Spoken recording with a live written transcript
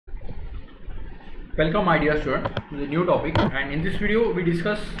Welcome my dear student to the new topic, and in this video we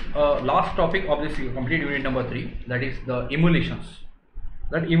discuss last topic of this complete unit number 3, that is the emulations.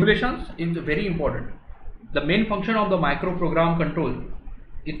 That emulations is very important. The main function of the microprogram control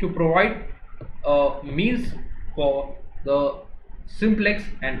is to provide means for the simplex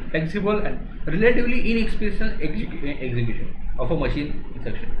and flexible and relatively inexpensive execution of a machine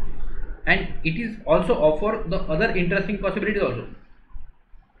instruction, and it is also offer the other interesting possibilities also.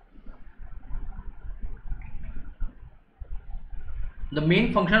 The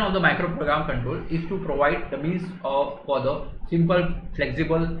main function of the microprogram control is to provide the means for the simple,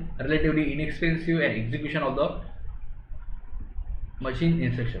 flexible, relatively inexpensive and execution of the machine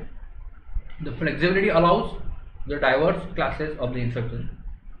instruction. The flexibility allows the diverse classes of the instruction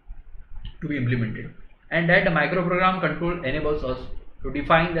to be implemented, and that the microprogram control enables us to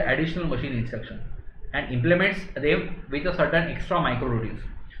define the additional machine instruction and implements them with a certain extra micro routines.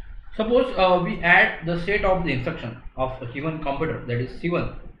 Suppose we add the set of the instruction of a given computer, that is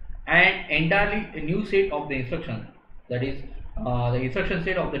C1, and entirely a new set of the instruction, that is the instruction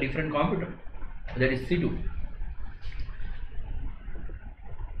set of the different computer, that is C2.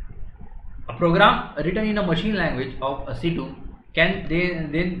 A program written in a machine language of a C2 can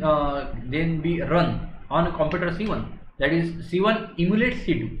then be run on a computer C1, that is C1 emulates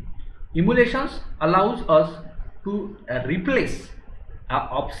C2. Emulations allows us to replace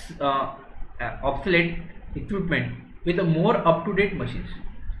obsolete equipment with a more up-to-date machines.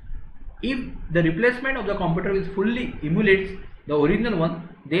 If the replacement of the computer is fully emulates the original one,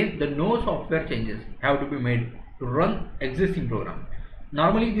 then no software changes have to be made to run existing program.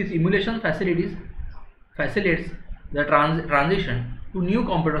 Normally this emulation facilitates the transition to new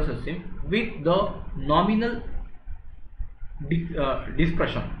computer system with the nominal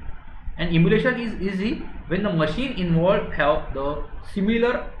dispersion. And emulation is easy when the machine involved have the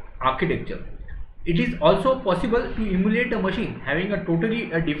similar architecture. It is also possible to emulate a machine having a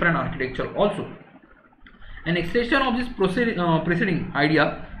totally different architecture also. An extension of this preceding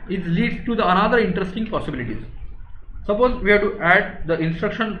idea leads to another interesting possibilities. Suppose we have to add the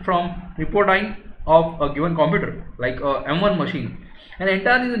instruction from reporting of a given computer, like a M1 machine, and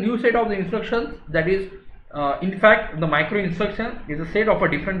entirely the new set of the instructions, that is in fact the micro instruction is a set of a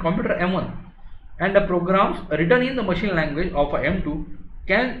different computer M1, and the programs written in the machine language of a M2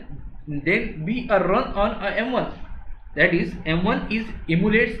 can then be a run on a M1, that is M1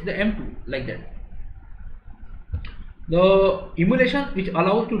 emulates the M2, like that. The emulation which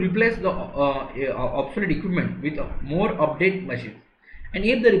allows to replace the obsolete equipment with a more updated machine, and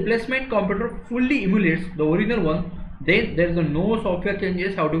if the replacement computer fully emulates the original one, then there is no software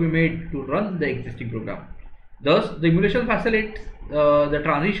changes have to be made to run the existing program. Thus, the emulation facilitates the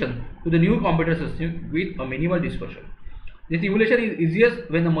transition to the new computer system with a minimal dispersion. This emulation is easiest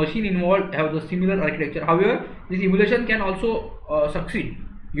when the machine involved have the similar architecture. However, this emulation can also succeed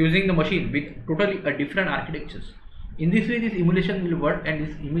using the machine with totally different architectures. In this way, this emulation will work, and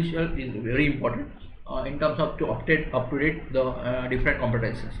this emulation is very important in terms of to update the different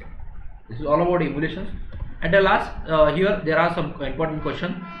computer systems. This is all about emulations. At the last, here there are some important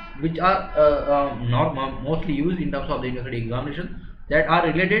questions which are mostly used in terms of the university examination, that are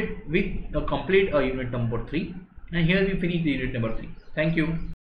related with the complete unit number 3. And here we finish the unit number 3. Thank you.